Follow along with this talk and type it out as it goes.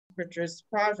scriptures,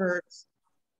 Proverbs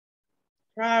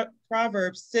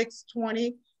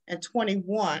 6:20 and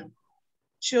 21.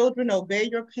 Children, obey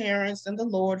your parents and the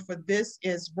Lord, for this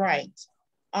is right.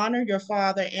 Honor your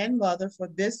father and mother, for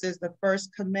this is the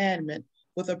first commandment,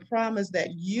 with a promise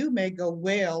that you may go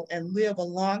well and live a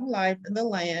long life in the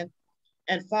land.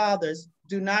 And fathers,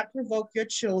 do not provoke your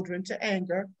children to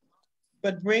anger,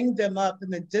 but bring them up in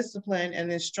the discipline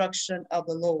and instruction of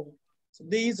the Lord. So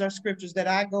these are scriptures that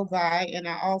I go by and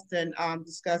I often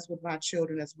discuss with my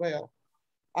children as well.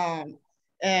 Um,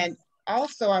 and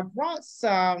also, I brought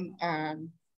some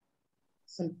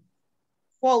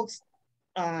quotes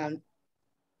um,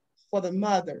 for the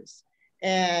mothers.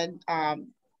 And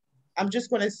I'm just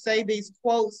going to say these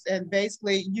quotes, and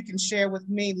basically you can share with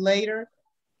me later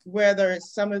whether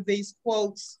some of these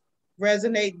quotes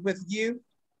resonate with you.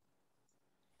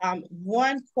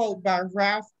 One quote by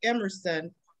Ralph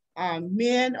Emerson,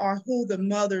 men are who the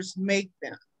mothers make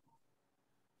them.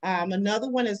 Another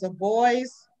one is a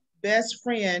boy's best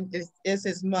friend is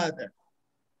his mother.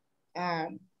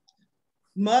 Um,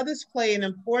 Mothers play an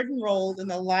important role in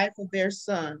the life of their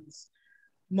sons.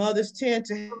 Mothers tend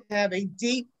to have a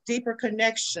deeper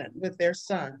connection with their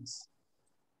sons.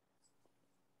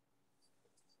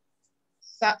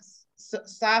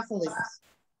 Sophocles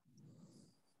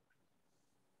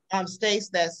states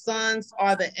that sons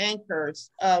are the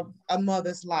anchors of a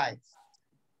mother's life.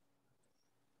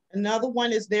 Another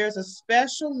one is there's a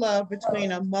special love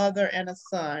between a mother and a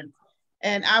son.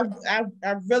 And I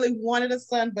really wanted a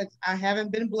son, but I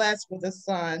haven't been blessed with a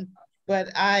son. But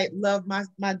I love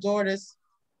my daughters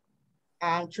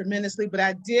tremendously. But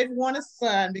I did want a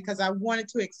son because I wanted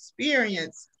to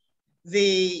experience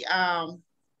the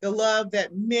love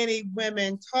that many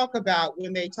women talk about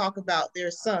when they talk about their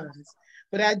sons.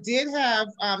 But I did have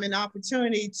an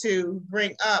opportunity to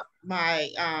bring up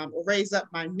raise up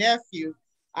my nephew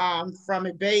from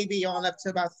a baby on up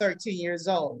to about 13 years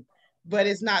old. But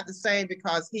it's not the same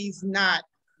because he's not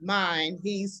mine.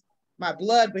 He's my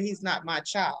blood, but he's not my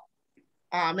child.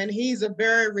 And he's a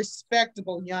very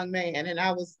respectable young man. And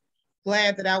I was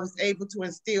glad that I was able to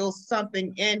instill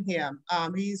something in him.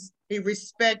 He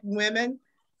respects women.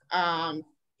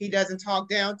 He doesn't talk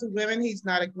down to women. He's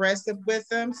not aggressive with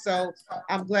them. So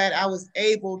I'm glad I was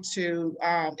able to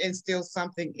instill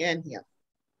something in him.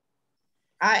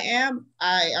 I am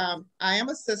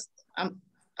a sister.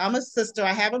 I'm a sister.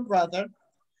 I have a brother,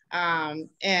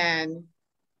 and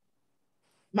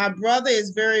my brother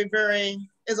is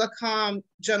is a calm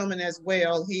gentleman as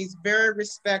well. He's very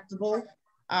respectable.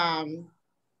 Um,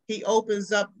 he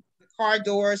opens up the car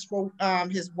doors for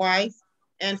his wife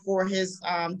and for his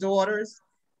daughters.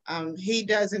 He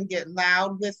doesn't get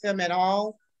loud with them at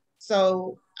all.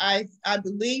 So I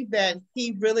believe that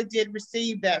he really did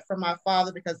receive that from my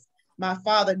father because my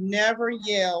father never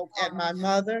yelled at my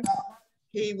mother.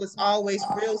 He was always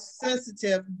real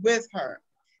sensitive with her.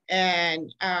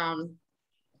 And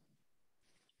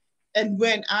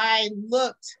when I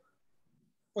looked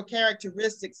for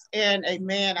characteristics in a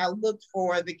man, I looked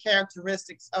for the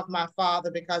characteristics of my father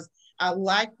because I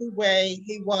liked the way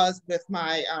he was with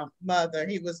my mother.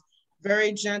 He was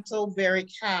very gentle, very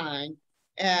kind.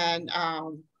 And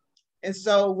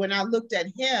so when I looked at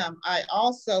him, I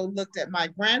also looked at my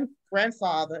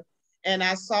grandfather, and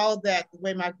I saw that the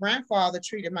way my grandfather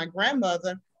treated my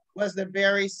grandmother was the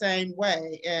very same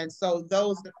way. And so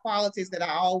those are the qualities that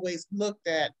I always looked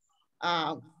at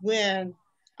when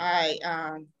I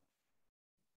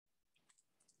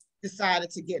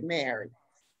decided to get married.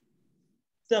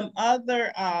 Some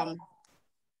other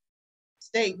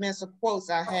statements or quotes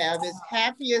I have is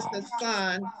happy is the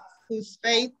son whose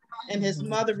faith in his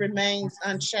mother remains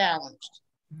unchallenged.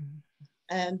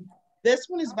 And this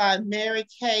one is by Mary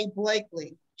Kay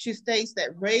Blakely. She states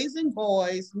that raising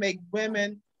boys make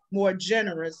women more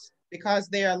generous because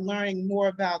they are learning more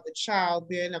about the child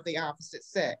being of the opposite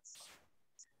sex.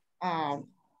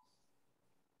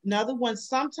 Another one,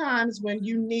 sometimes when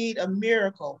you need a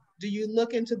miracle, do you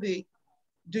look into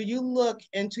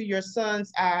your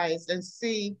son's eyes and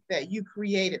see that you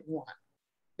created one?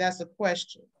 That's a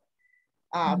question.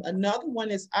 Another one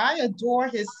is, I adore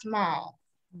his smile.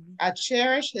 I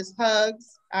cherish his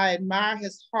hugs. I admire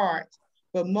his heart.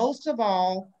 But most of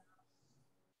all,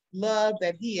 love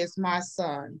that he is my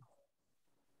son.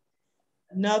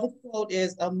 Another quote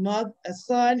is, a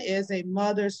son is a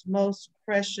mother's most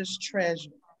precious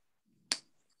treasure.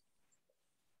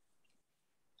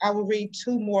 I will read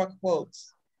two more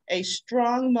quotes. A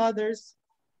strong mother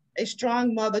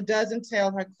doesn't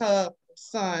tell her cub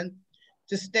son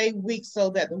to stay weak so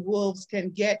that the wolves can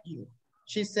get you.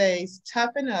 She says,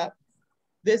 toughen up.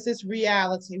 This is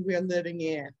reality we're living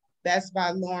in. That's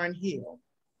by Lauren Hill.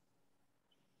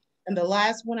 And the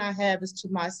last one I have is to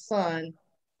my son.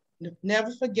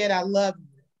 Never forget I love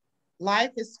you.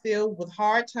 Life is filled with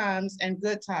hard times and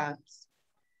good times.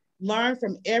 Learn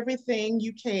from everything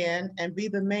you can and be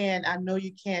the man I know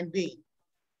you can be.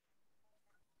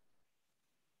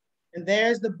 And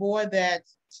there's the boy that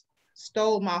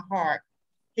stole my heart.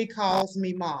 He calls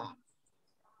me mom.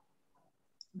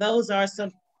 Those are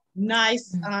some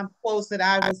nice quotes that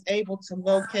I was able to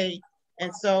locate.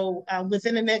 And so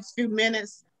within the next few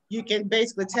minutes, you can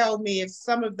basically tell me if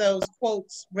some of those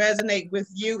quotes resonate with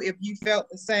you, if you felt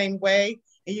the same way,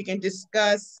 and you can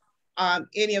discuss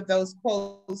any of those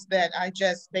quotes that I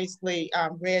just basically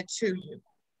read to you.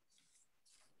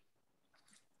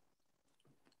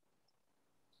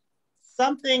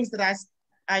 Some things that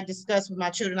I discuss with my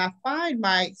children, I find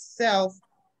myself,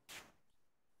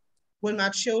 when my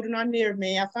children are near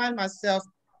me, I find myself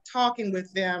talking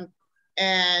with them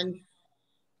and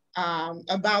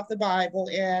about the Bible,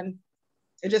 and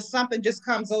it just something just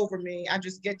comes over me. I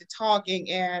just get to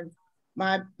talking, and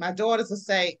my daughters will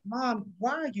say, "Mom,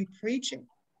 why are you preaching?"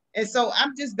 And so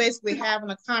I'm just basically having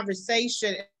a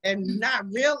conversation and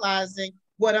not realizing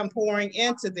what I'm pouring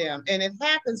into them, and it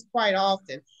happens quite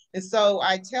often. And so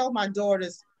I tell my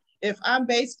daughters, if I'm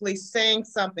basically saying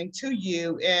something to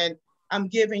you and I'm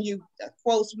giving you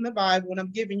quotes from the Bible and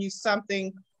I'm giving you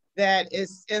something that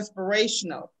is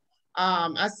inspirational,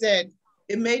 I said,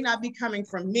 it may not be coming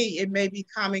from me, it may be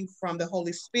coming from the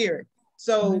Holy Spirit.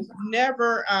 So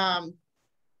never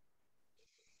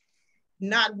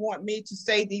not want me to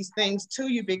say these things to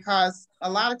you, because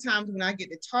a lot of times when I get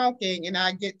to talking and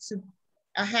I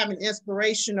have an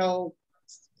inspirational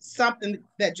something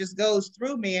that just goes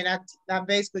through me, and I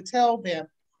basically tell them.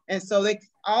 And so they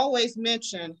always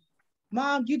mention,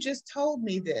 Mom, you just told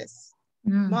me this.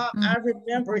 Mom, I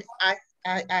remember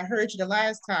I heard you the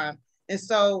last time. And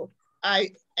so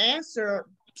I answer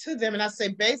to them and I say,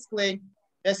 basically,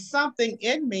 there's something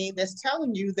in me that's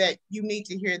telling you that you need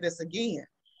to hear this again.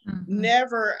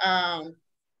 Never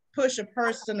push a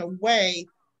person away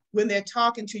when they're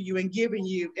talking to you and giving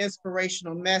you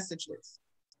inspirational messages.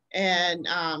 And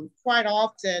quite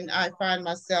often I find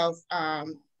myself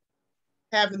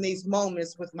having these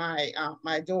moments with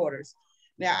my daughters.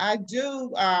 Now I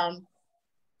do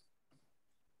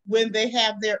when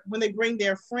they bring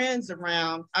their friends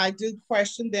around, I do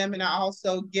question them, and I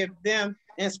also give them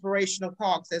inspirational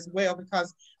talks as well,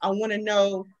 because I want to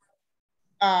know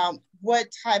what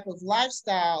type of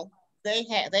lifestyle they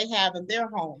have in their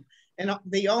home. And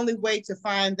the only way to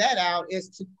find that out is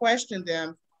to question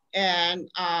them and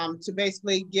to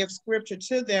basically give scripture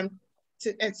to them,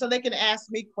 and so they can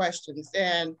ask me questions.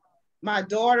 And my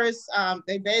daughters,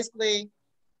 they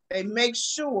make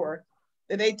sure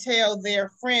that they tell their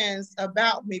friends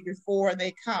about me before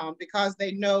they come, because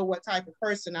they know what type of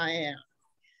person I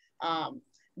am.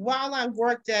 While I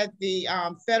worked at the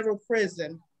federal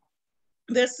prison,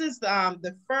 this is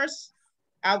the first,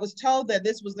 I was told that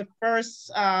this was the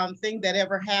first thing that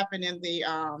ever happened in the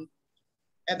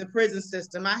at the prison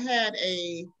system. I had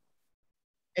a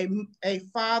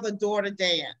father-daughter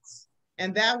dance,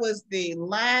 and that was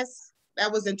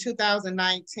in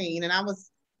 2019, and I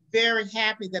was very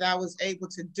happy that I was able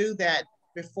to do that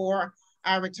before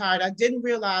I retired. I didn't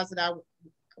realize that I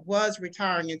was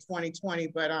retiring in 2020,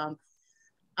 but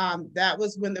that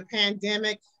was when the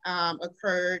pandemic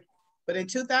occurred. But in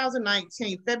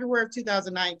 2019, February of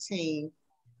 2019,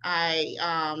 I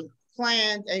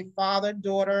planned a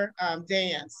father-daughter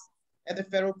dance at the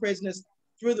federal prisoners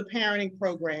through the parenting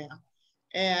program.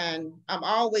 And I'm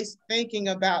always thinking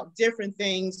about different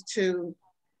things to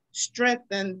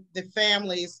strengthen the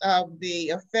families of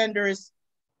the offenders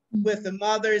with the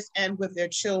mothers and with their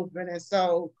children. And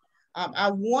so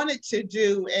I wanted to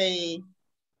do a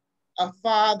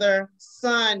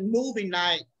father-son movie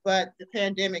night, but the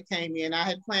pandemic came in. I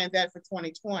had planned that for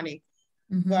 2020.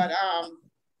 But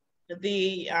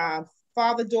the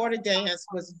father-daughter dance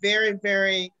was very,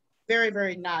 very, very,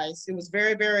 very nice. It was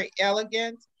very, very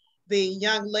elegant. The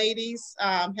young ladies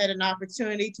had an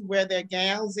opportunity to wear their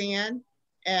gowns in,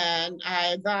 and I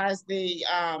advised the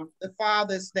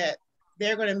fathers that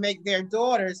they're going to make their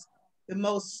daughters the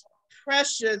most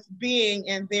precious being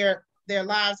in their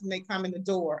lives when they come in the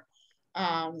door.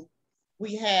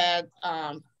 We had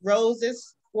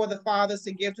roses for the fathers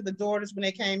to give to the daughters when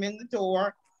they came in the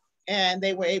door, and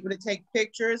they were able to take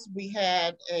pictures. We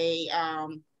had a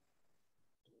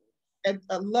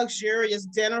luxurious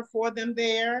dinner for them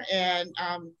there, and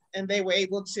they were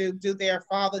able to do their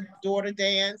father-daughter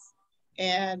dance.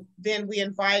 And then we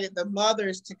invited the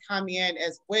mothers to come in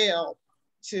as well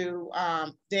to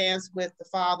dance with the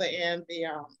father and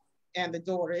and the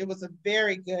daughter. It was a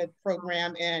very good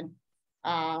program, and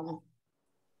um,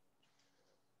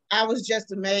 I was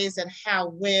just amazed at how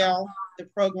well the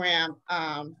program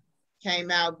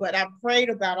came out. But I prayed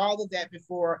about all of that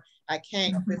before I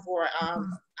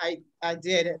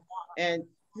did it, and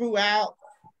throughout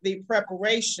the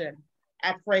preparation,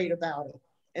 I prayed about it.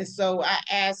 And so I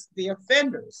asked the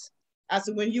offenders. I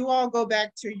said, when you all go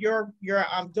back to your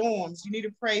dorms, you need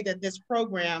to pray that this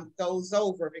program goes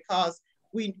over, because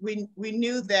we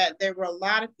knew that there were a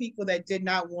lot of people that did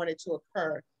not want it to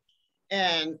occur.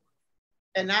 And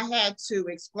and I had to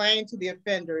explain to the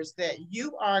offenders that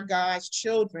you are God's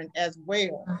children as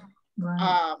well.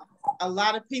 Right. A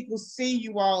lot of people see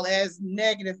you all as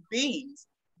negative beings,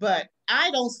 but I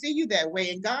don't see you that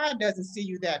way, and God doesn't see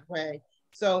you that way.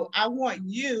 So I want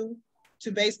you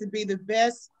to basically be the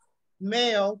best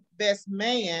male, best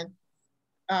man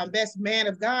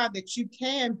of God that you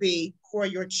can be for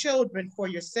your children, for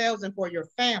yourselves, and for your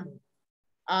family.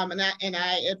 And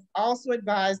I also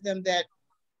advised them that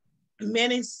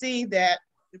many see that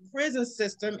the prison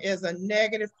system is a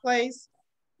negative place.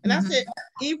 And I said,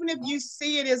 even if you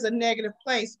see it as a negative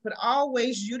place, but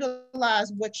always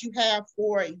utilize what you have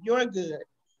for your good,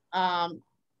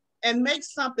 and make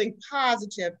something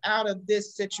positive out of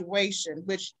this situation,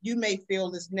 which you may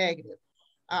feel is negative.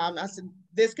 I said,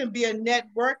 this can be a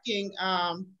networking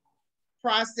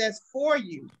process for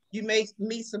you. You may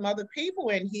meet some other people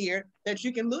in here that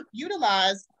you can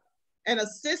utilize and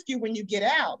assist you when you get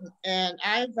out. And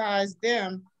I advised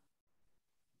them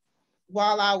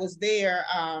while I was there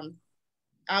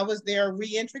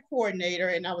reentry coordinator,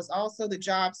 and I was also the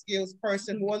job skills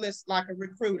person, more or less like a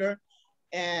recruiter.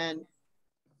 And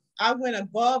I went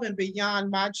above and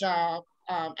beyond my job.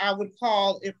 I would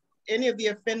call if any of the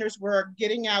offenders were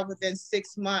getting out within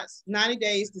 6 months, 90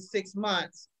 days to 6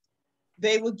 months,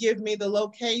 they would give me the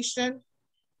location,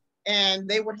 and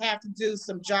they would have to do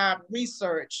some job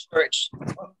research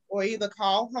or either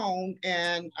call home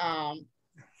and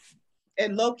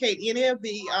locate any of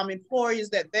the employers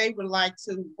that they would like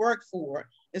to work for.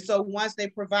 And so once they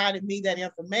provided me that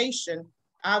information,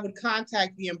 I would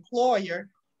contact the employer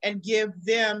and give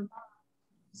them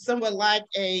somewhat like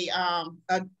a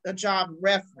job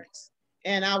reference.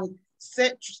 And I would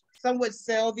somewhat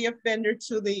sell the offender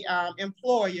to the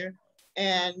employer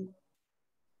and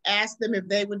ask them if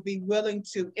they would be willing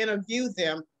to interview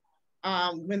them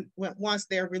once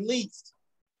they're released.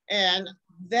 And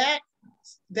that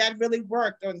really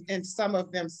worked in some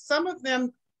of them. Some of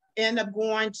them end up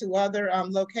going to other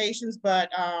locations,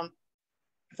 but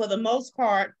for the most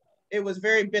part, it was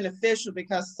very beneficial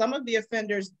because some of the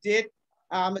offenders did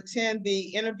attend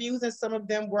the interviews and some of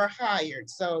them were hired.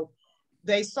 So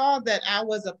they saw that I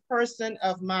was a person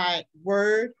of my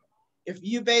word. If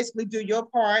you basically do your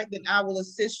part, then I will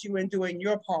assist you in doing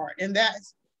your part. And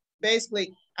that's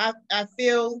basically, I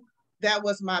feel that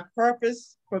was my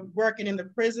purpose for working in the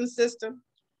prison system.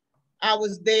 I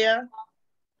was there.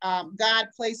 God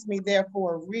placed me there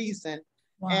for a reason.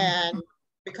 Wow. And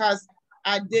because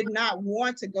I did not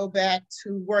want to go back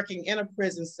to working in a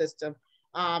prison system.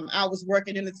 I was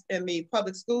working in the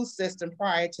public school system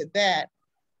prior to that.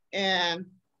 And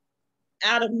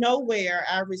out of nowhere,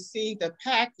 I received a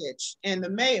package in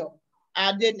the mail.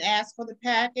 I didn't ask for the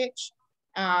package.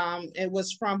 It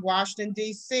was from Washington,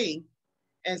 D.C.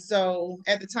 And so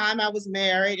at the time I was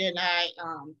married, and I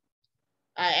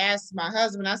asked my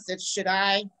husband, I said, should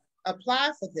I apply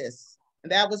for this?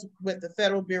 And that was with the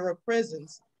Federal Bureau of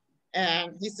Prisons.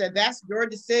 And he said, that's your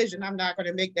decision. I'm not going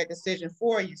to make that decision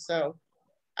for you. So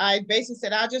I basically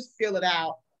said, I'll just fill it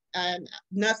out and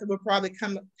nothing would probably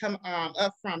come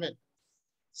up from it.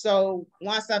 So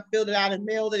once I filled it out and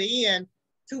mailed it in,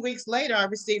 2 weeks later, I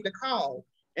received a call.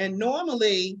 And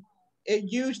normally it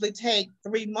usually takes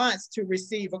 3 months to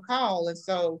receive a call. And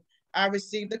so I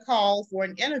received a call for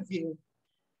an interview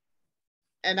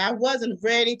and I wasn't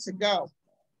ready to go.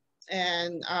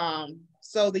 And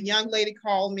so the young lady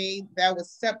called me. That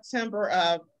was September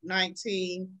of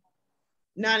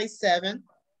 1997.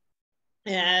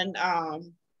 And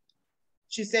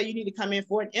she said, you need to come in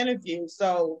for an interview.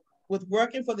 So with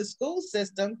working for the school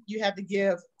system, you have to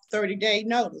give 30-day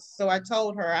notice. So I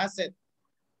told her, I said,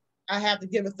 I have to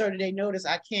give a 30-day notice.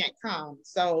 I can't come.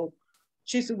 So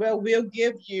she said, well, we'll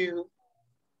give you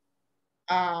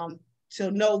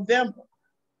till November.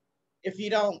 If you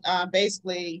don't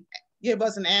basically give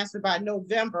us an answer by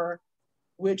November,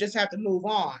 we'll just have to move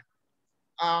on.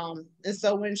 And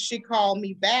so when she called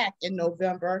me back in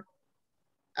November,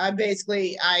 I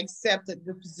accepted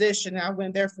the position. I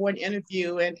went there for an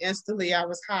interview and instantly I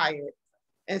was hired.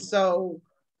 And so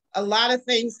a lot of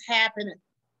things happened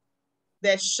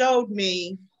that showed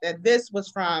me that this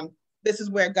is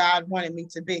where God wanted me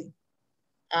to be.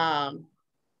 Um,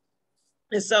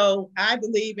 and so I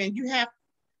believe in you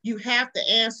have to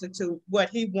answer to what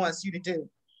he wants you to do.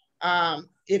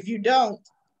 If you don't,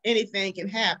 anything can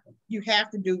happen. You have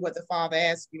to do what the Father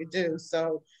asks you to do.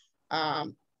 So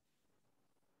um,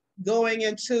 going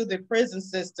into the prison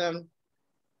system,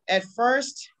 at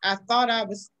first I thought I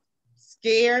was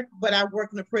scared, but I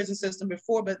worked in the prison system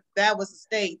before, but that was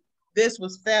state. This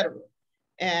was federal.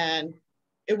 And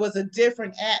it was a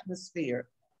different atmosphere.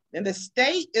 And the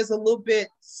state is a little bit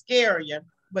scarier,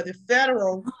 but the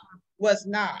federal was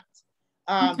not.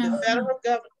 Okay.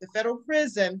 The federal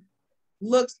prison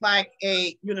looks like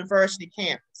a university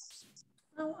campus,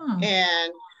 Oh, wow.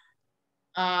 and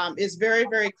it's very,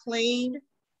 very clean.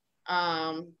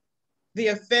 Um, the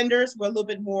offenders were a little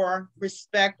bit more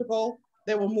respectable.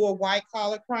 There were more white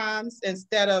collar crimes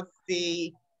instead of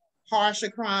the harsher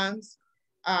crimes.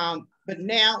 But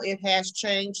now it has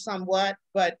changed somewhat,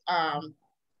 but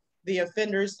the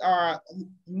offenders are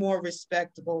more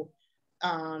respectable.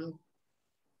 Um,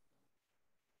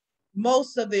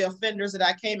 Most of the offenders that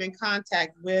I came in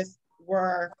contact with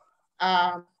were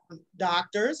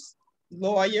doctors,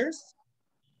 lawyers,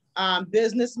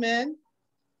 businessmen,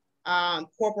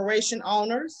 corporation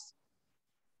owners.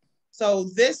 So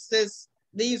this is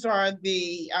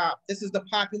the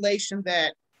population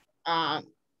um,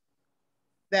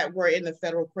 that were in the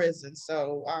federal prison.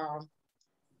 So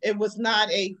it was not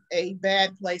a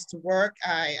bad place to work.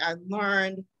 I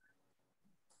learned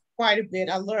quite a bit.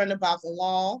 I learned about the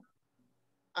law.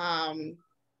 Um,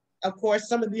 of course,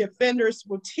 some of the offenders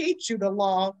will teach you the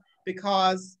law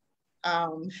because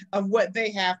of what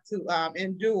they have to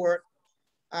endure.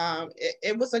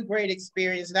 It was a great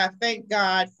experience, and I thank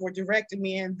God for directing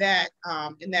me in that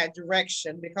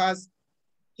direction, because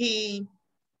He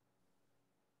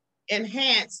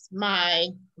enhanced my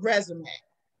resume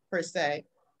per se.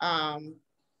 Um,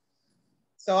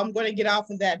 so I'm going to get off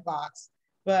of that box,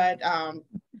 but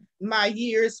my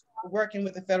years working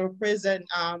with the federal prison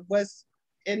was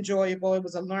enjoyable. It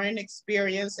was a learning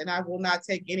experience, and I will not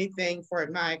take anything for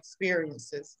my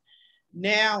experiences.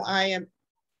 Now I am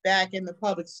back in the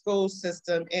public school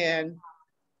system, and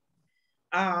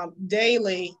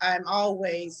daily I'm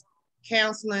always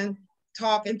counseling,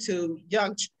 talking to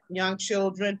young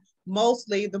children,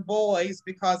 mostly the boys,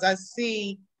 because I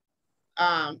see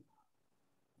um,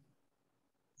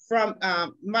 from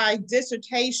my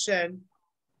dissertation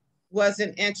was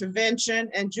in intervention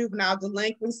and juvenile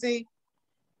delinquency,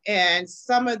 and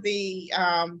some of the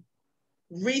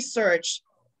research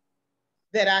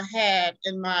that I had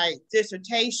in my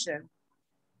dissertation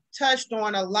touched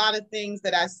on a lot of things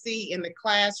that I see in the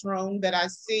classroom, that I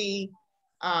see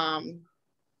um,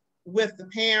 with the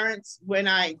parents when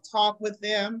I talk with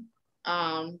them.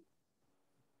 Um,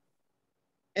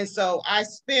 and so I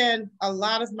spend a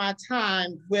lot of my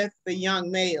time with the young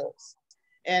males,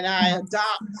 and I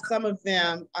adopt some of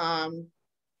them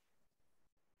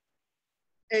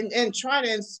and try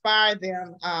to inspire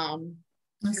them,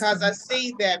 because I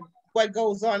see that what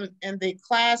goes on in the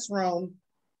classroom,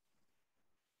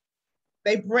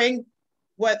 they bring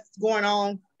what's going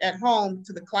on at home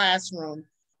to the classroom,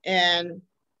 and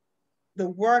the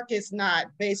work is not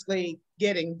basically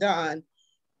getting done.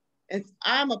 And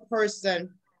I'm a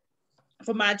person,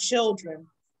 for my children,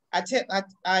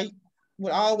 I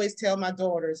would always tell my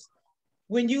daughters,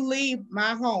 when you leave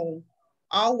my home,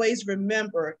 always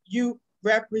remember you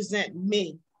represent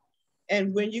me.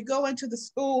 And when you go into the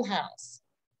schoolhouse,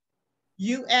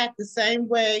 you act the same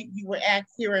way you would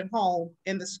act here at home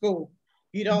in the school.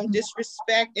 You don't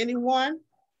disrespect anyone.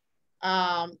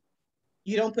 Um,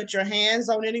 you don't put your hands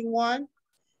on anyone.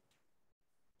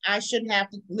 I shouldn't have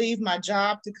to leave my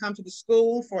job to come to the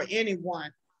school for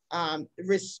anyone.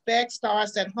 Respect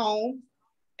starts at home,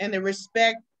 and the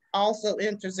respect also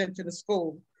enters into the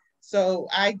school. So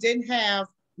I didn't have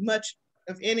much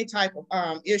of any type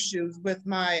of issues with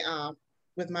my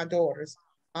daughters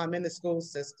in the school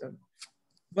system,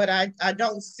 but I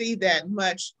don't see that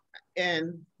much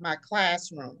in my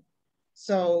classroom.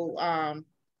 So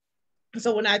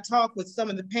so when I talk with some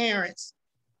of the parents,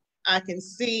 I can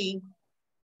see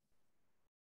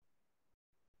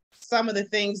some of the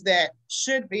things that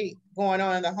should be going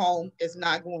on in the home is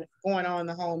not going on in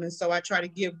the home. And so I try to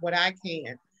give what I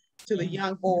can to the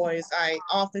young boys. I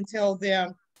often tell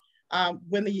them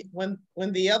when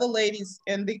the other ladies,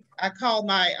 I call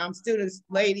my students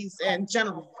ladies and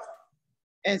gentlemen.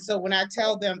 And so when I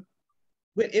tell them,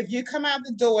 if you come out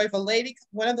the door, if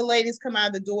one of the ladies come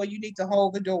out the door, you need to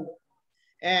hold the door.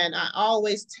 And I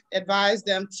always advise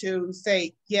them to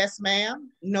say, yes,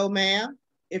 ma'am, no, ma'am.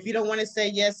 If you don't want to say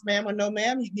yes, ma'am, or no,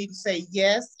 ma'am, you need to say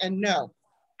yes and no.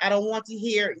 I don't want to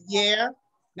hear yeah,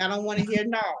 and I don't want to hear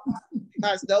no,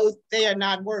 because they are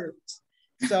not words.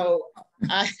 So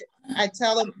I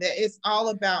tell them that it's all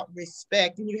about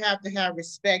respect, and you have to have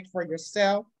respect for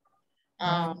yourself.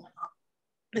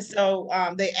 So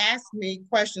they ask me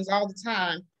questions all the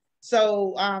time.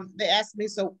 So they ask me,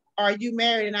 so are you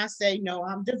married? And I say, no,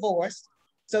 I'm divorced.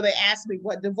 So they asked me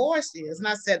what divorce is. And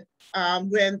I said,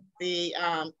 when the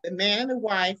man and the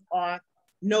wife are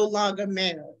no longer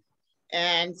married.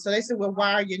 And so they said, well,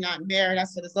 why are you not married? I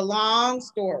said, it's a long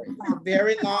story. It's a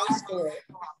very long story.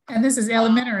 And this is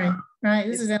elementary, right?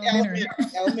 This is elementary.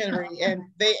 Elementary. And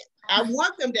I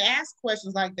want them to ask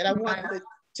questions like that. I want them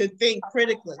to think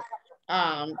critically.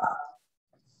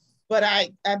 But I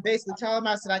basically tell them,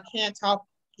 I said, I can't talk,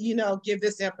 give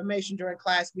this information during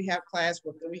class. We have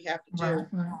classwork that we have to do.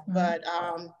 Right. But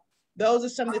those are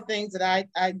some of the things that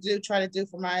I do try to do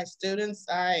for my students.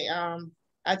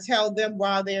 I tell them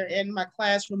while they're in my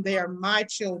classroom, they are my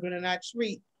children, and I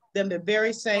treat them the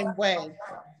very same way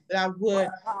that I would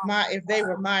if they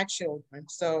were my children.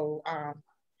 So I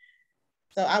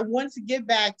want to get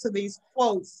back to these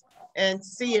quotes and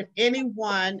see if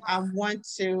anyone want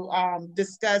to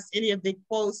discuss any of the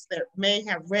quotes that may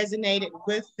have resonated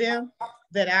with them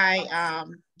that I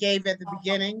gave at the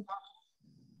beginning.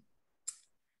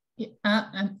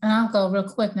 And I'll go real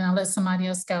quick, and I'll let somebody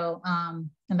else go.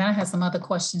 And then I have some other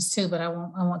questions too, but I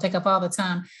won't take up all the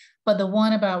time. But the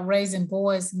one about raising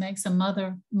boys makes a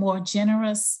mother more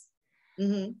generous.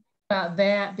 Mm-hmm. About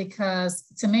that, because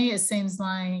to me it seems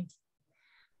like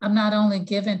I'm not only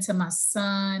giving to my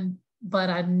son, but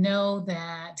I know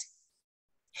that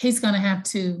he's going to have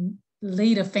to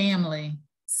lead a family.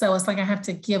 So it's like I have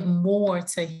to give more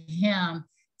to him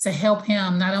to help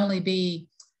him not only be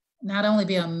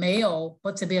a male,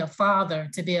 but to be a father,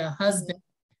 to be a husband,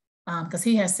 because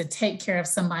he has to take care of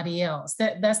somebody else.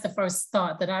 That's the first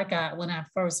thought that I got when I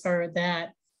first heard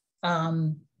that,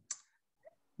 that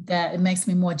it makes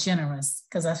me more generous,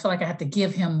 because I feel like I have to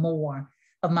give him more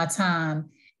of my time.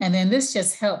 And then this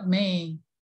just helped me.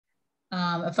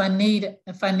 If I need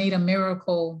a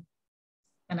miracle,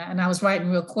 and I was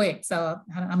writing real quick, so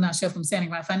I'm not sure if I'm saying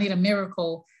it right. If I need a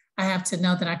miracle, I have to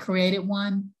know that I created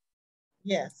one.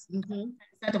 Yes. Mm-hmm. Is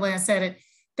that the way I said it?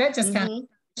 That just kind of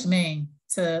pushed me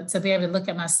to be able to look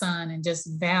at my son and just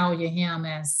value him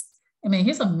as,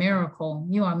 he's a miracle.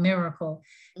 You are a miracle.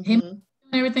 Mm-hmm. He doing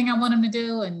everything I want him to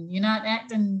do, and you're not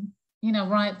acting,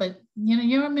 right, but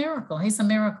you're a miracle. He's a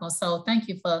miracle. So thank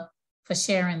you for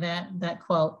sharing that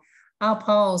quote. I'll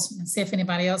pause and see if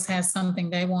anybody else has something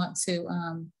they want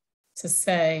to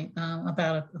say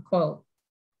about a quote.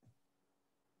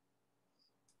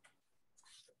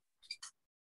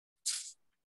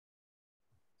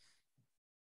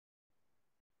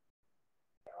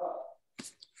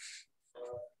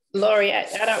 Lori, I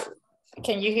don't,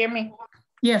 can you hear me?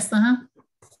 Yes,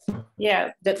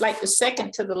 Yeah, the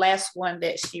second to the last one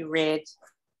that she read,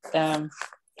 that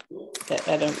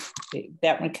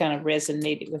one kind of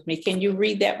resonated with me. Can you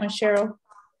read that one, Cheryl?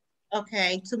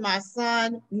 Okay. To my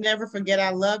son, never forget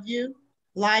I love you.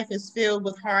 Life is filled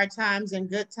with hard times and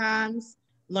good times.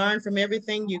 Learn from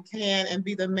everything you can and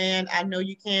be the man I know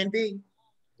you can be.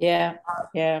 Yeah.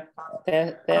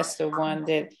 That's the one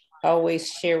that I always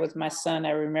share with my son.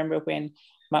 I remember when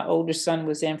my older son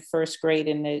was in first grade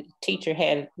and the teacher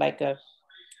had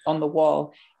on the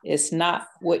wall, it's not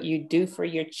what you do for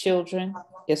your children,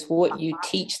 it's what you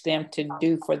teach them to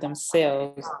do for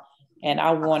themselves. And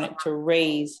I wanted to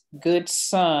raise good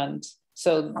sons,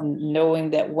 so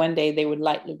knowing that one day they would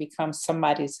likely become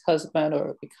somebody's husband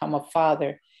or become a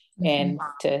father, and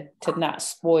to not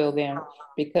spoil them,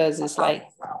 because it's like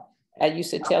I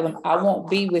used to tell them, I won't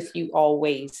be with you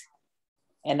always,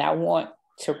 and I want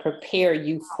to prepare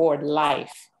you for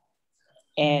life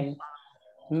and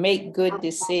make good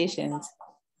decisions,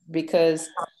 because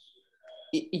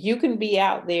you can be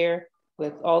out there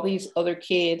with all these other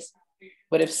kids,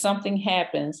 but if something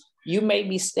happens, you may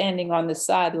be standing on the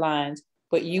sidelines,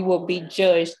 but you will be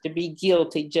judged to be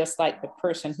guilty, just like the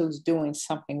person who's doing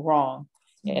something wrong.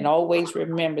 And always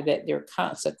remember that there are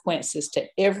consequences to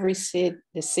every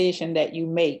decision that you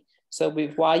make. So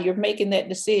while you're making that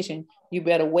decision, you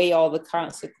better weigh all the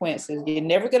consequences. You're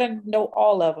never going to know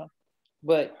all of them,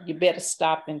 but you better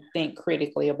stop and think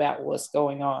critically about what's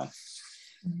going on,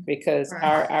 because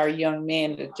our young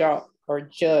men are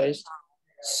judged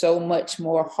so much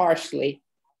more harshly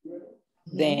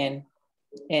than,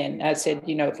 and I said,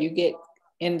 if you get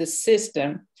in the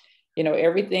system,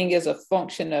 everything is a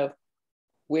function of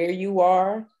where you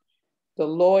are, the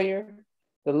lawyer,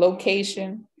 the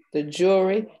location, the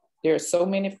jury, there are so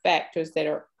many factors that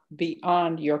are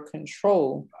beyond your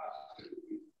control,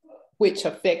 which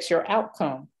affects your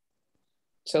outcome.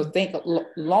 So think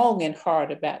long and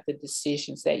hard about the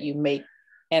decisions that you make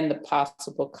and the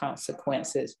possible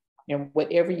consequences. And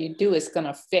whatever you do is going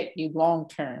to affect you long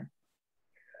term.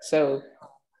 So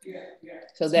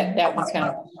that one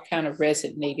kind of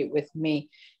resonated with me.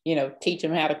 You know, teach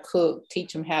them how to cook,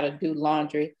 teach them how to do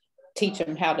laundry, teach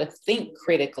them how to think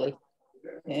critically,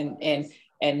 and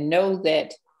know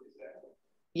that,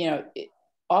 you know,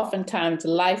 oftentimes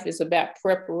life is about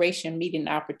preparation meeting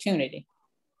opportunity.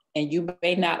 And you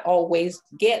may not always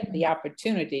get the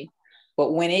opportunity,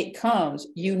 but when it comes,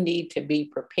 you need to be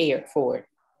prepared for it.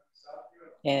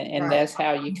 And right. That's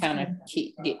how you kind of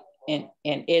get in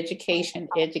education.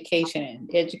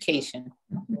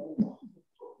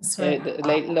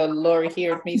 Right. Lori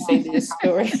heard me say this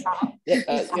story, you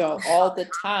know, all the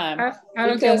time. I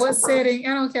don't care what setting.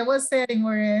 I don't care what setting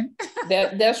we're in.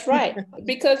 That's right.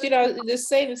 Because, you know, the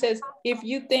saying says, if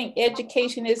you think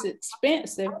education is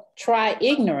expensive, try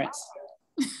ignorance.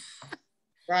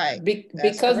 Right.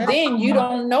 Because correct. Then you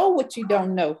don't know what you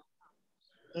don't know.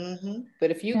 Mm-hmm. But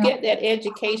if you get that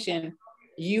education,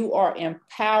 you are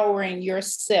empowering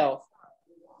yourself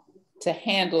to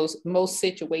handle most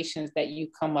situations that you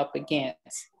come up against.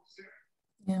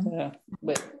 Yeah.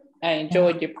 But I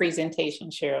enjoyed your presentation,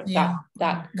 Cheryl. Yeah.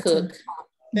 Dr. Cook.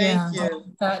 Thank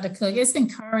you. Dr. Cook. It's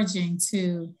encouraging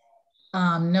to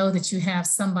know that you have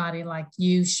somebody like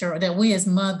you, Cheryl, that we as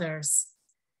mothers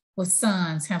with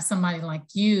sons have somebody like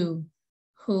you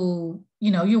who, you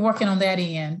know, you're working on that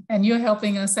end and you're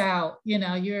helping us out. You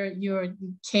know, you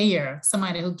care,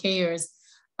 somebody who cares.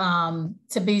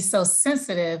 To be so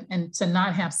sensitive and to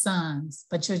not have sons,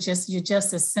 but you're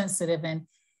just as sensitive and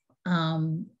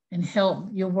help.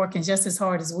 You're working just as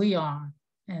hard as we are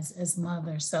as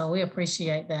mothers. So we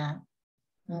appreciate that.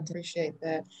 I appreciate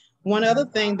that. One other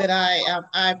thing that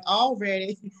I've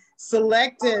already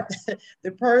selected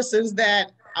the persons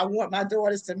that I want my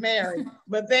daughters to marry,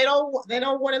 but they don't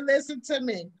want to listen to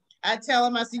me. I tell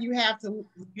them, I say, you have to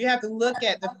look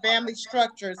at the family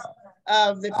structures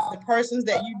of the persons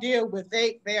that you deal with.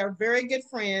 They are very good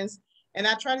friends. And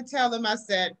I try to tell them, I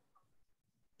said,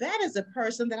 that is a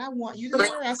person that I want you to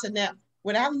marry. I said, now,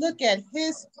 when I look at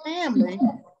his family,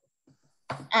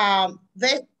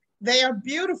 they are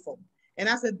beautiful. And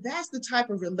I said, that's the type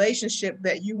of relationship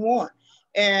that you want.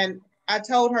 And I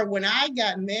told her when I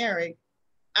got married,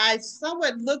 I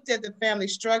somewhat looked at the family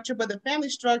structure, but the family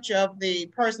structure of the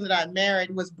person that I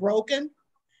married was broken.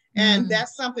 And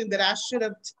that's something that I should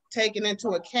have taken into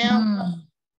account.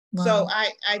 Wow. So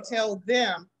I tell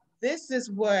them, this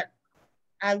is what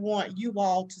I want you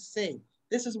all to see.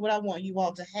 This is what I want you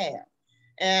all to have.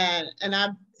 And I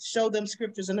show them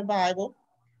scriptures in the Bible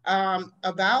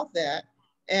about that.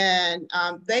 And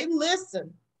they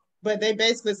listen, but they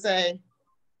basically say,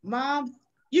 Mom,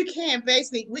 you can't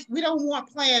basically, we don't want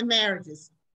planned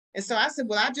marriages. And so I said,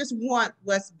 well, I just want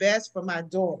what's best for my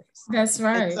daughters. That's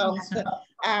right. And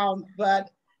so, but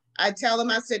I tell them,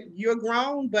 I said, you're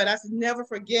grown, but I said, never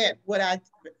forget what I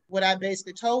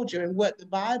basically told you and what the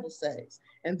Bible says.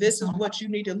 And this is what you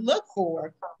need to look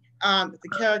for, the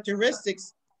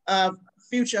characteristics of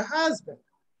future husband.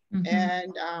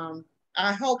 And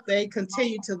I hope they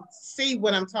continue to see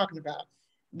what I'm talking about.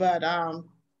 But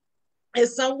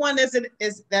as someone that's at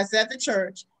the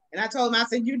church, and I told him, I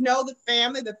said, you know, the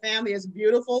family is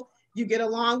beautiful. You get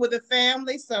along with the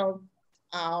family. So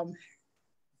don't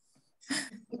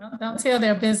tell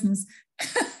their business.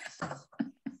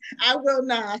 I will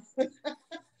not.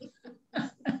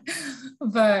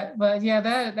 but yeah,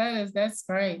 that's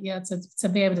great. Yeah, to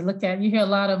be able to look at, you hear a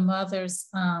lot of mothers,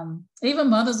 even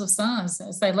mothers of sons,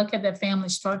 say, look at that family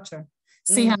structure,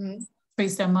 see how he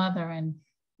treats their mother, and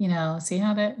you know, see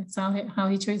how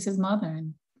he treats his mother,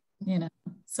 and you know,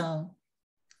 so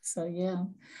yeah.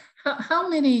 How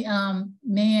many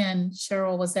men,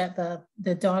 Cheryl, was at the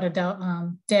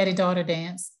daddy-daughter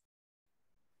dance?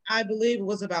 I believe it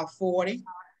was about 40.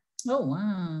 Oh,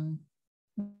 wow.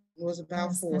 It was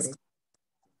about 40.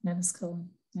 That is cool.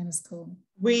 That is cool.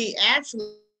 We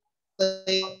actually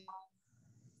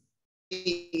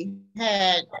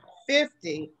had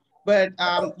 50, but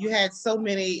you had so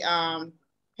many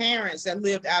parents that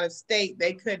lived out of state,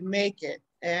 they couldn't make it.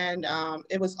 And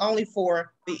it was only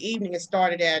for the evening. It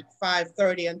started at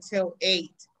 5:30 until 8.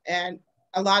 And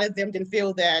a lot of them didn't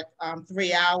feel that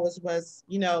 3 hours was,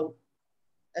 you know,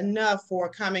 enough for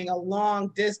coming a long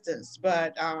distance.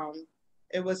 But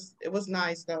it was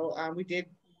nice though. We did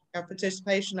have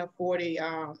participation of 40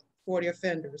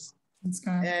 offenders. That's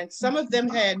great. And some of them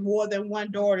had more than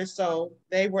one daughter, so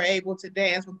they were able to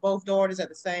dance with both daughters at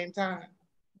the same time.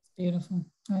 It's beautiful.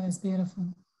 That is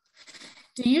beautiful.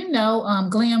 Do you know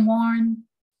Glenn Warren,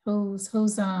 who's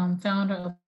founder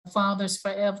of Fathers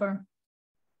Forever?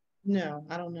 No,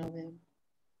 I don't know him.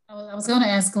 I was going to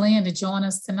ask Glenn to join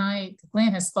us tonight.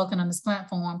 Glenn has spoken on this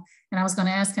platform, and I was going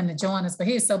to ask him to join us, but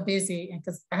he is so busy. And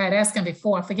because I had asked him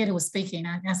before, I forget who was speaking.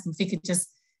 I asked him if he could just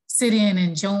sit in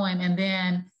and join. And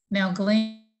then now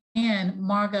Glenn,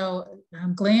 Margot,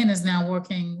 Glenn is now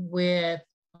working with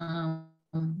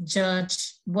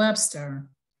Judge Webster.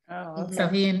 Oh, okay. So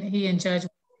he and Judge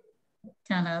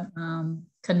kind of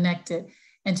connected,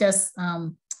 and just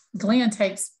Glenn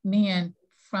takes men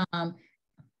from.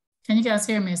 Can you guys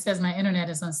hear me? It says my internet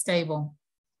is unstable.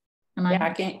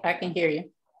 I can hear you.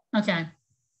 Okay.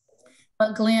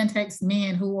 But Glenn takes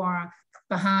men who are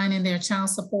behind in their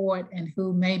child support and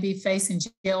who may be facing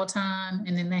jail time,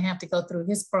 and then they have to go through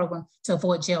his program to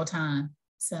avoid jail time.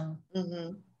 So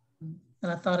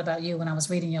but I thought about you when I was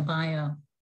reading your bio,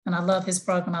 and I love his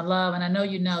program. And I know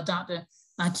you know Dr.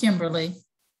 Kimberly.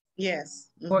 Yes.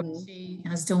 What she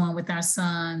is doing with our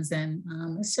sons. And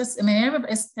it's just, I mean,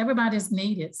 everybody's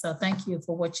needed. So thank you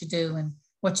for what you do and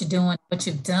what you're doing, what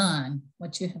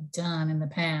you have done in the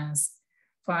past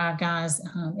for our guys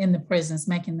in the prisons,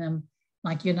 making them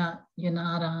like you're not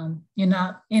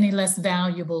any less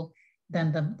valuable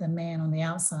than the man on the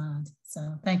outside.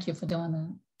 So thank you for doing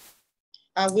that.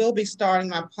 I will be starting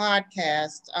my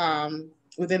podcast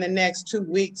within the next 2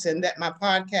 weeks, and that my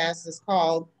podcast is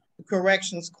called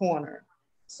Corrections Corner.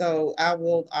 So I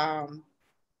will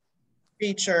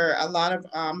feature a lot of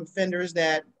offenders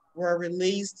that were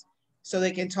released so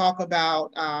they can talk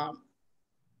about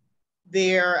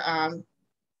their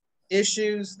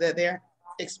issues that they're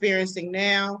experiencing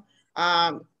now,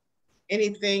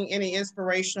 any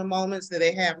inspirational moments that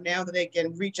they have now that they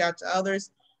can reach out to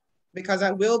others, because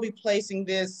I will be placing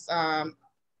this,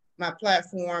 my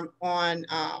platform on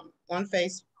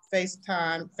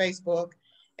FaceTime, Facebook,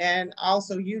 and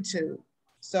also YouTube.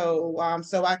 So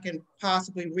so I can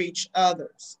possibly reach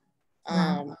others.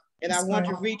 And I want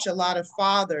to reach a lot of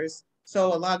fathers,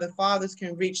 so a lot of the fathers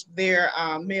can reach their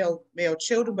male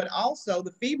children, but also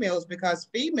the females, because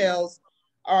females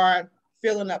are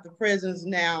filling up the prisons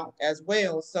now as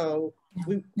well. So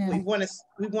we want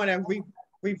to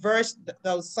reverse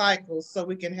those cycles so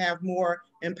we can have more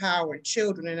empowered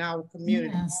children in our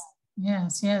community.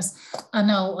 Yes. I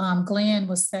know Glenn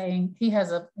was saying he has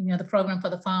the program for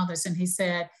the fathers, and he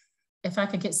said, if I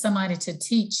could get somebody to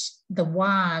teach the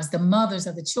wives, the mothers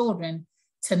of the children,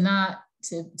 to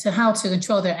how to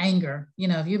control their anger.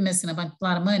 If you're missing a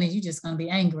lot of money, you're just going to be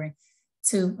angry.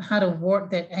 To how to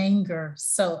work that anger,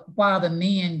 so while the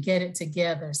men get it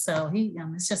together. So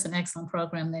it's just an excellent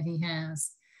program that he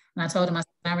has. And I told him, when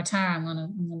I retire, I'm gonna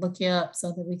look you up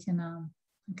so that we can.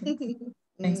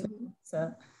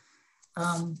 So,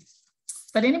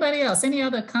 but anybody else? Any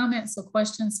other comments or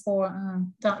questions for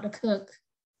Dr. Cook?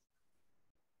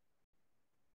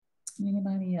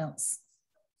 Anybody else?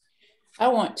 I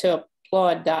want to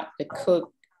applaud Dr.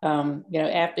 Cook.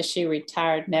 After she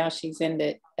retired, now she's in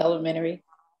the elementary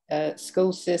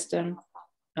school system.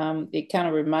 It kind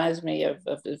of reminds me of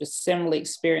a similar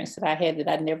experience that I had, that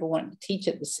I never wanted to teach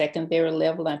at the secondary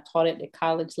level. I taught at the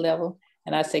college level.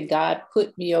 And I said, God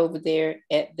put me over there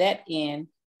at that end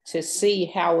to see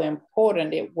how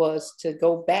important it was to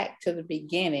go back to the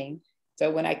beginning. So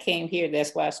when I came here,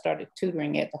 that's why I started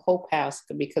tutoring at the Hope House,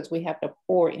 because we have to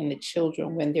pour in the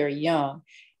children when they're young.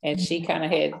 And she kind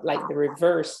of had like the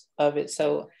reverse of it.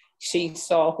 So she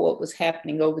saw what was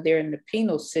happening over there in the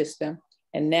penal system.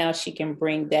 And now she can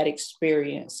bring that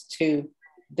experience to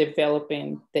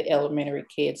developing the elementary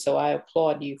kids. So I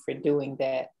applaud you for doing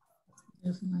that.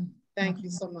 Definitely. Thank you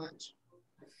so much.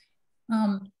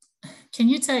 Can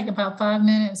you take about 5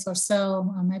 minutes or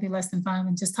so, maybe less than 5,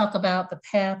 and just talk about the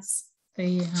Paths,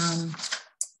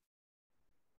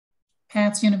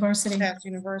 Paths University? Paths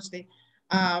University.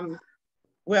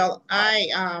 Well,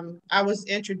 I was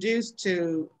introduced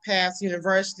to Paths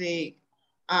University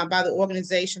by the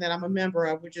organization that I'm a member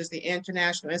of, which is the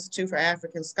International Institute for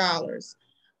African Scholars.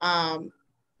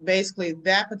 Basically,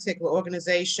 that particular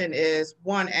organization is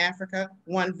One Africa,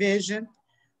 One Vision,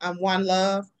 One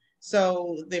Love.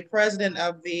 So the president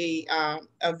of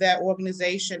that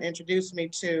organization introduced me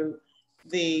to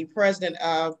the president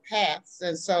of Paths,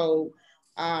 and so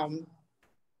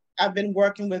I've been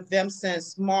working with them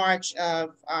since March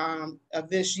of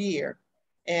this year,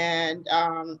 and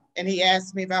he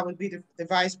asked me if I would be the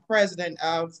vice president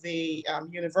of the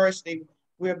university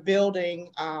we're building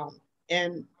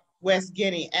in West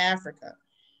Guinea, Africa.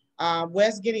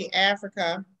 West Guinea,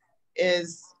 Africa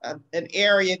is an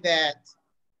area that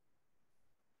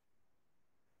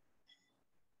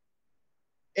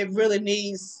it really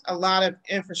needs a lot of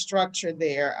infrastructure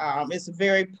there. It's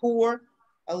very poor.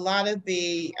 A lot of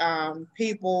the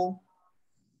people,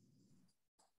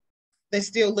 they're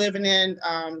still living in,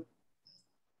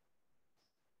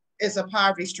 it's a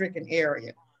poverty-stricken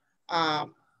area.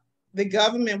 The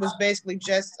government was basically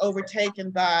just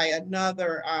overtaken by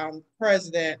another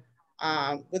president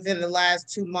within the last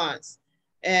 2 months.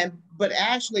 But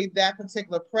actually that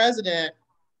particular president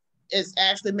is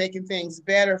actually making things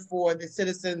better for the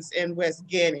citizens in West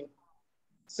Guinea.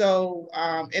 So,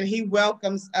 and he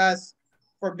welcomes us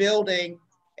for building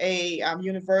a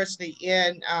university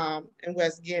in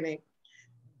West Guinea.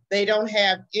 They don't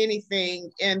have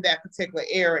anything in that particular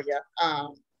area.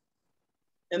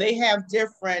 And they have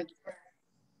different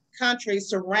countries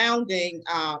surrounding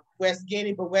West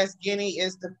Guinea, but West Guinea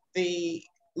is the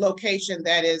location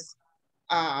that is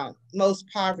most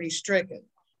poverty stricken.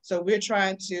 So we're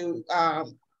trying to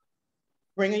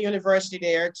bring a university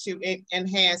there to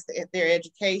enhance their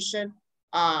education,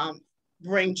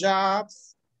 bring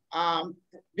jobs,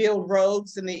 build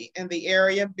roads in the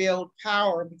area, build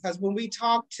power. Because when we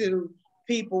talk to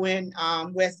people in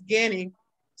West Guinea,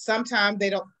 sometimes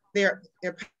their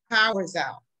power is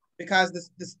out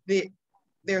because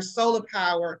their solar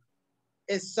power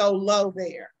is so low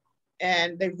there,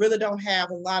 and they really don't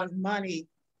have a lot of money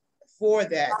for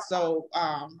that. So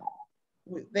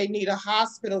they need a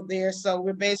hospital there. So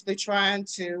we're basically trying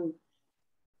to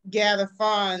gather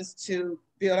funds to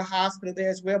build a hospital there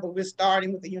as well, but we're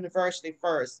starting with the university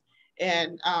first.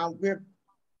 And we're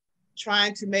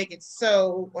trying to make it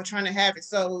so, or trying to have it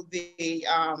so the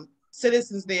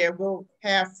citizens there will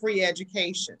have free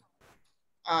education.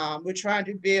 We're trying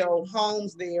to build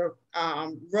homes there,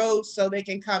 roads so they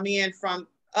can come in from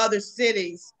other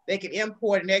cities. They can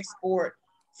import and export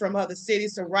from other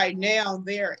cities. So right now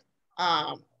they're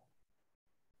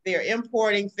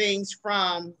importing things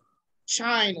from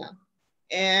China,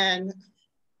 and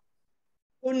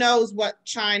who knows what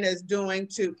China is doing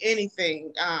to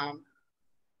anything.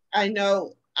 I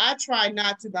know I try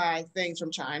not to buy things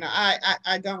from China.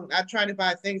 I don't. I try to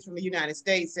buy things from the United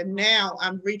States. And now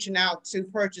I'm reaching out to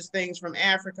purchase things from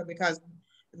Africa because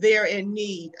they're in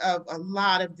need of a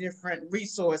lot of different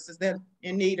resources. They're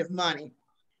in need of money.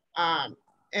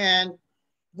 And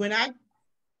when I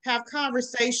have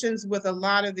conversations with a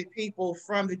lot of the people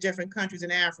from the different countries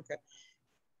in Africa,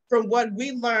 from what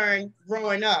we learned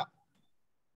growing up,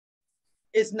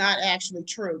 it's not actually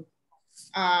true.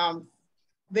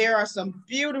 There are some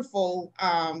beautiful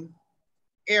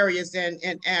areas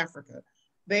in Africa.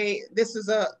 This is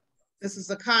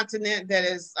a continent that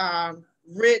is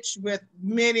rich with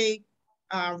many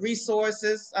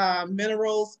resources,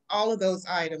 minerals, all of those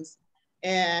items.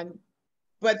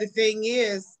 But the thing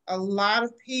is, a lot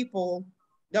of people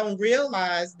don't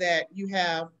realize that you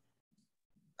have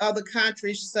other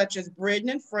countries such as Britain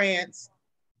and France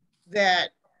that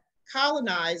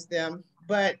colonize them,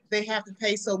 but they have to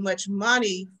pay so much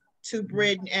money to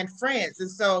Britain and France.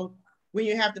 And so when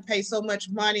you have to pay so much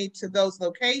money to those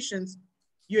locations,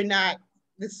 the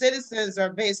citizens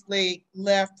are basically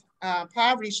left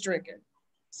poverty stricken.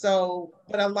 So,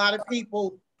 but a lot of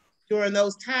people during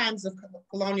those times of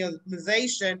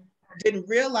colonialization didn't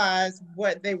realize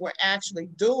what they were actually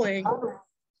doing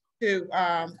to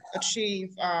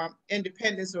achieve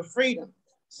independence or freedom.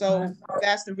 So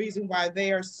that's the reason why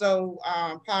they are so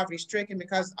poverty stricken,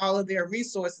 because all of their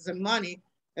resources and money,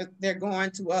 they're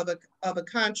going to other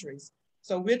countries.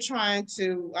 So we're trying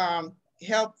to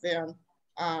help them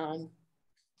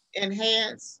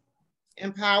enhance,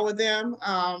 empower them,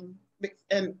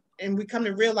 and we come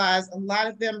to realize a lot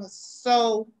of them are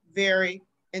so very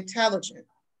intelligent,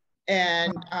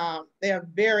 and they are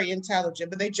very intelligent,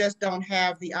 but they just don't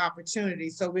have the opportunity.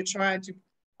 So we're trying to,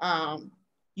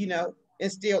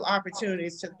 instill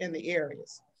opportunities in the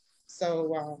areas.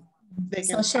 So they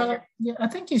can. So Cheryl, I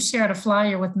think you shared a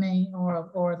flyer with me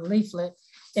or a leaflet.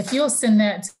 If you'll send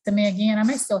that to me again, I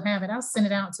may still have it. I'll send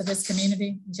it out to this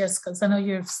community just because I know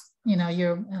you're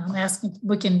asking,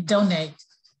 we can donate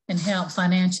and help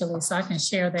financially, so I can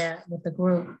share that with the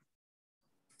group.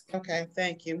 Okay,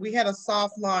 thank you. We had a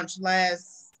soft launch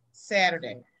last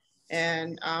Saturday,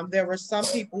 and there were some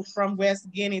people from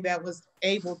West Guinea that was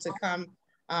able to come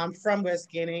from West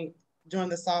Guinea during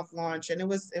the soft launch, and it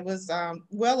was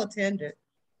well attended.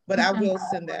 But okay. I will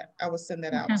send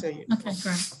that out to you. Okay,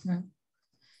 great.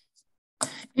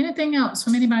 Anything else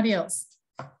from anybody else?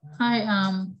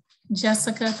 Hi,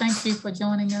 Jessica. Thank you for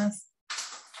joining us.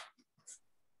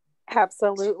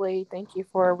 Absolutely. Thank you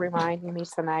for reminding me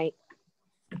tonight.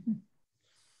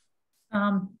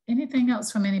 Anything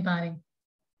else from anybody?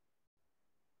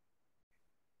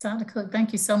 Dr. Cook,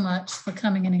 thank you so much for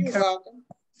coming and You're welcome.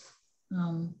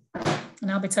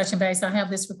 And I'll be touching base. I have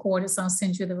this recorded, so I'll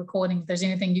send you the recording. If there's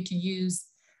anything you can use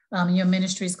in your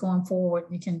ministries going forward,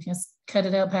 you can just cut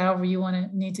it up however you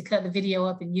need to cut the video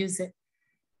up and use it.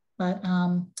 But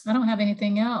I don't have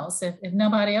anything else. If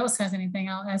nobody else has anything,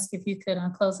 I'll ask if you could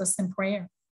close us in prayer.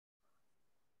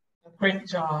 Great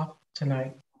job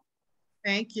tonight.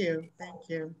 Thank you. Thank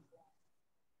you.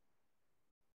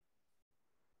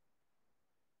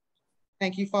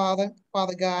 Thank you, Father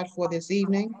God, for this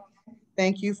evening.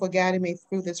 Thank you for guiding me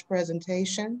through this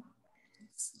presentation.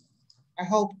 I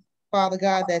hope, Father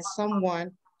God, that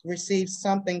someone receives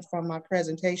something from my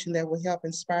presentation that will help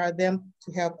inspire them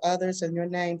to help others in your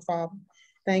name, Father.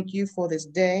 Thank you for this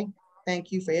day.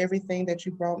 Thank you for everything that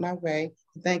you brought my way.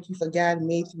 Thank you for guiding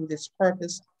me through this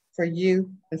purpose for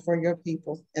you and for your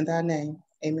people. In thy name,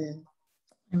 amen.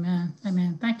 Amen.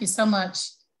 Amen. Thank you so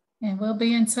much. And we'll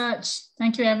be in touch.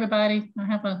 Thank you, everybody.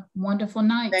 Have a wonderful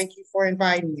night. Thank you for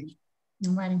inviting me.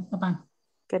 All righty. Bye-bye.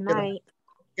 Good night.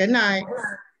 Good night.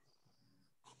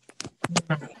 Good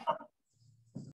night.